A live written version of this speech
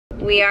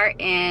We are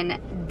in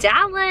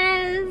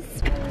Dallas.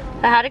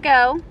 How'd it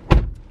go?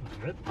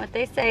 Good. What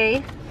they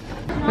say?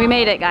 We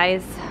made it,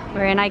 guys.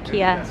 We're in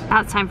Ikea. Now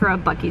it's time for a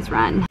Buc-ee's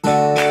run.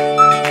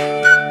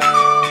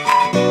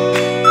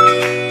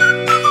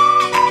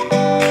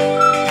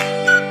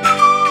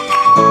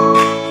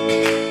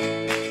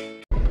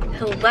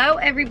 Hello,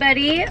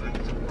 everybody.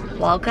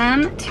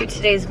 Welcome to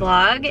today's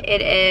vlog.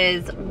 It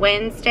is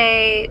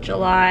Wednesday,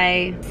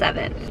 July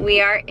 7th. We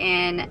are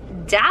in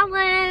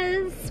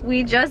Dallas.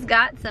 We just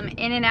got some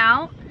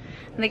In-N-Out.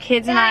 The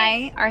kids and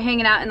I are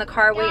hanging out in the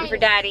car waiting for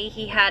Daddy.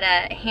 He had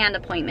a hand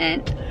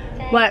appointment.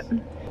 What?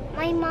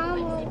 My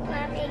mom will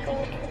let me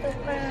go to the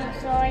corner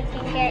so I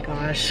can get...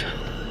 Gosh.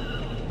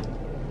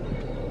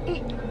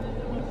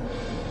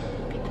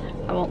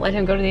 I won't let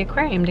him go to the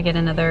aquarium to get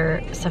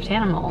another stuffed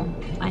animal.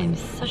 I am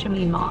such a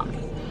mean mom.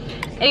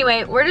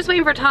 Anyway, we're just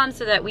waiting for Tom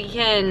so that we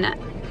can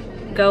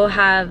go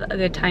have a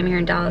good time here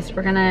in Dallas.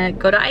 We're gonna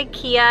go to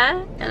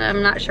Ikea, and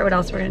I'm not sure what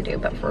else we're gonna do,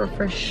 but we're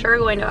for sure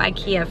going to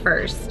Ikea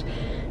first.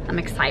 I'm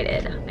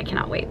excited. I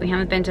cannot wait. We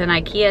haven't been to an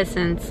Ikea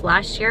since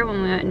last year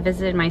when we went and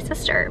visited my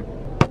sister.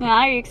 Yeah,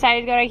 are you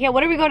excited to go to Ikea?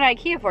 What are we going to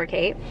Ikea for,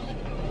 Kate?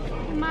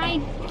 My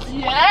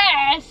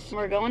desk!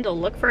 We're going to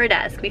look for a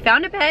desk. We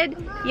found a bed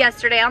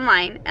yesterday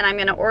online, and I'm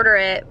gonna order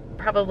it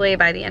probably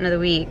by the end of the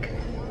week.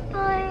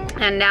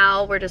 And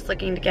now we're just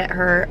looking to get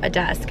her a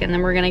desk, and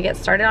then we're gonna get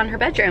started on her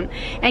bedroom.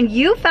 And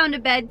you found a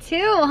bed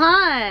too,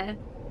 huh?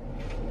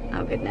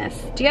 Oh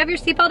goodness. Do you have your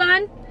seatbelt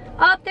on?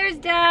 Oh, there's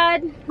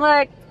Dad.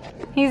 Look,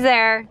 he's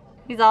there.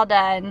 He's all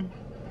done.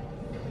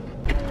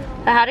 So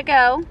how'd it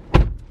go?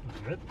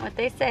 Good. What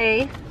they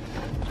say?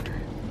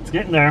 It's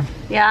getting there.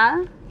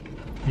 Yeah?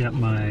 Yep,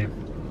 my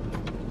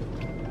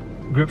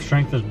grip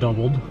strength has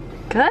doubled.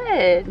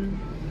 Good.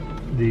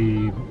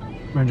 The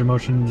range of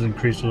motion's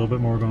increased a little bit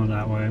more going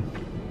that way.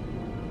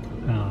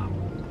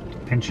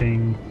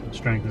 Pinching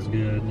strength is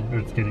good, or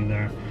it's getting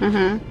there.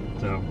 Mm-hmm.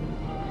 So,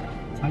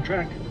 it's on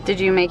track. Did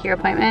you make your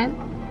appointment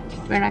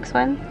for your next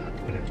one?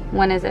 It is.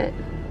 When is it?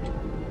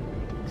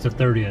 It's the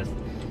 30th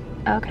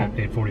Okay. at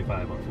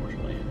 8:45,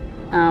 unfortunately.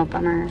 Oh,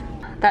 bummer.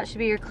 That should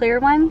be your clear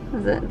one?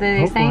 Is it, did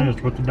they say? Hopefully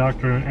it's with the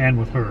doctor and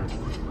with her.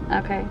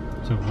 Okay.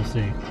 So we'll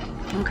see.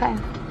 Okay.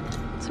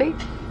 Sweet.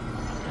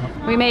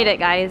 We made it,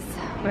 guys.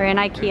 We're in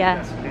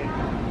Ikea.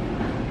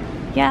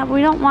 Yeah, we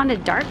don't want a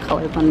dark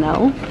colored one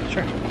though.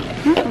 Sure.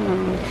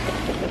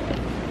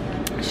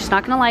 She's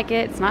not gonna like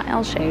it. It's not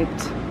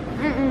L-shaped. She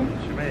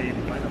may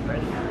find a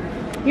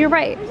bed. You're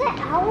right. There's an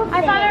elephant.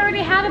 I thought I already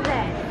had a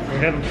bed. We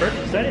haven't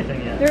purchased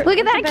anything yet. Look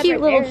at that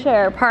cute little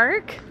chair,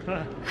 Park.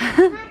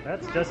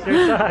 That's just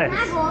your size. Can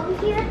I go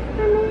over here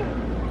for a minute?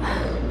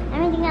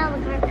 Anything out of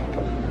the car?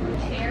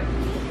 Chair.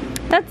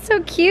 That's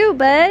so cute,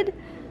 bud.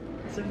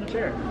 Sit in the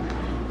chair.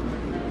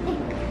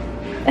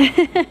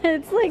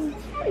 It's like,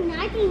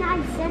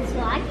 99 cents, so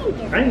I can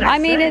get it. I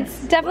mean,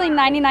 it's definitely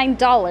 $99.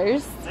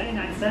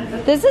 99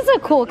 cents. This is a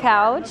cool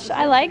couch.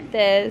 I like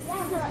this.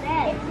 That's what it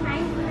is.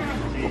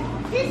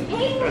 99. This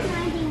table's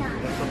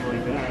 99. Something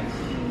like that.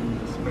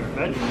 Spare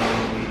bedroom.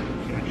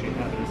 We can actually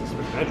have it as a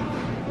spare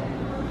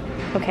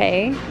bedroom.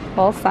 Okay,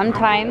 well,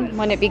 sometime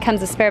when it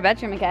becomes a spare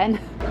bedroom again.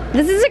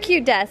 This is a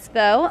cute desk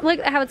though.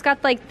 Look how it's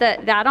got like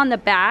that on the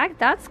back.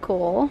 That's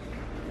cool.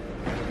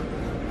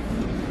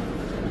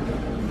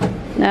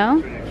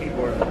 No? For your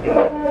keyboard, if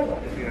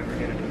you ever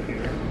get a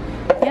computer.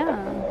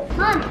 Yeah.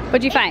 Mom,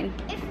 What'd you find?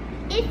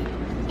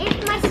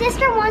 if my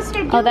sister wants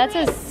to do Oh, that's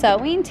it, a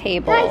sewing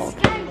table. Guys,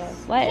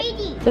 What?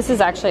 Katie. This is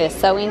actually a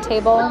sewing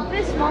table.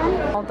 This one.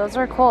 Oh, those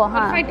are cool, If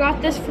I huh?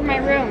 got this for my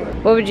room,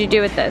 What would you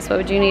do with this? What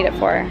would you need it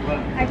for?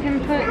 I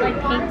can put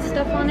like paint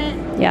stuff on it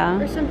or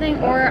Yeah.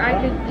 something, or I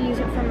could use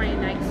it for my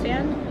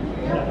nightstand.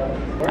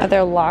 Are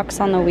there locks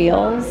on the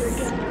wheels?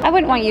 I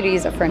wouldn't want you to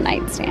use it for a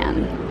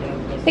nightstand.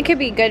 It could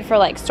be good for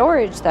like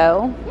storage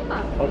though.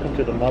 Welcome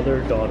to the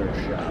mother-daughter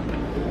shop.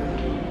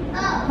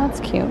 That's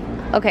cute.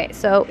 Okay,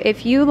 so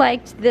if you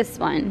liked this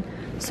one,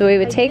 so we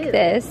would take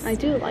this. I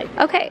do like.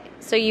 Okay,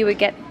 so you would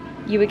get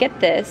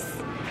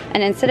this,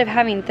 and instead of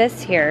having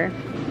this here,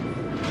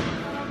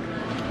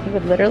 you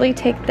would literally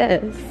take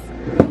this.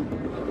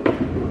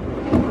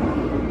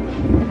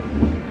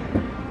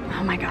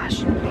 Oh my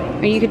gosh.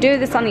 Or you could do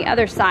this on the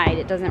other side.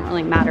 It doesn't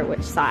really matter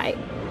which side.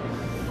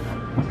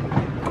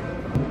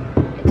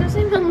 It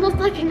doesn't even look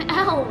like an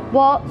L.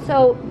 Well,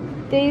 so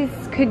these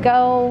could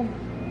go,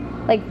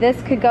 like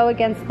this could go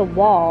against the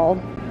wall.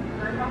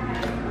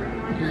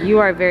 You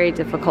are very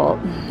difficult.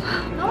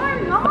 No,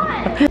 I'm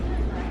not.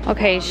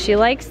 Okay, she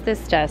likes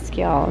this desk,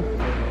 y'all.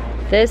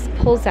 This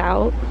pulls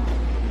out.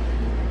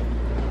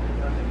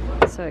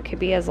 So it could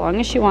be as long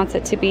as she wants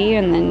it to be,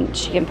 and then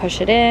she can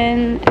push it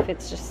in if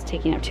it's just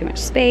taking up too much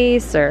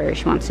space or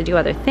she wants to do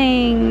other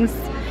things.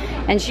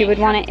 And she would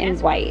want it in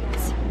white.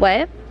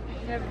 What?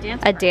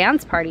 A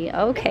dance party,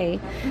 okay.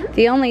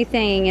 The only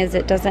thing is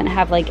it doesn't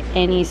have like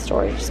any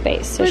storage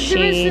space. So But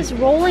there is this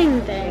rolling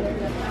thing.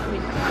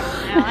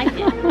 I like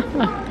it.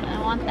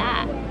 I want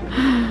that.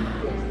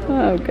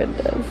 Oh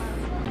goodness.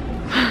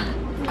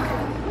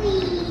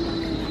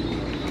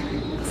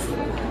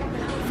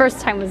 First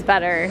time was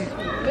better.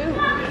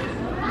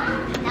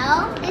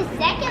 No, the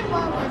second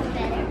one was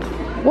better.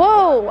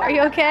 Whoa, are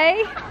you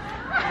okay?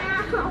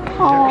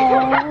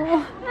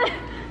 Oh,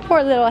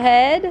 poor little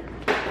head.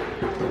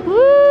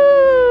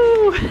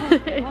 Woo!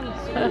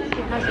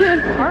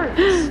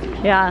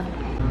 Yeah.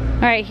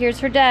 All right, here's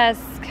her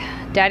desk.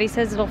 Daddy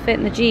says it'll fit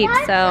in the Jeep,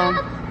 That's so.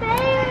 not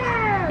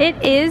fair.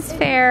 It is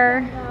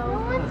fair.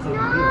 No, it's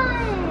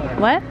not.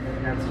 What?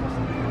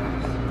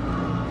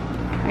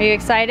 Are you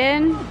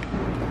excited?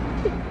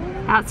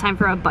 Now it's time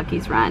for a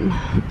Buc-ee's run.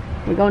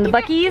 We're going to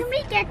Buc-ee's? Can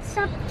we get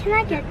some? Can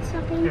I get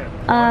something?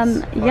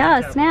 Yeah,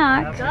 a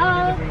snack.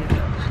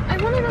 I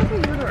want to go for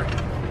your door.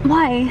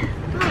 Why?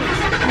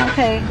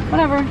 Okay,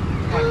 whatever.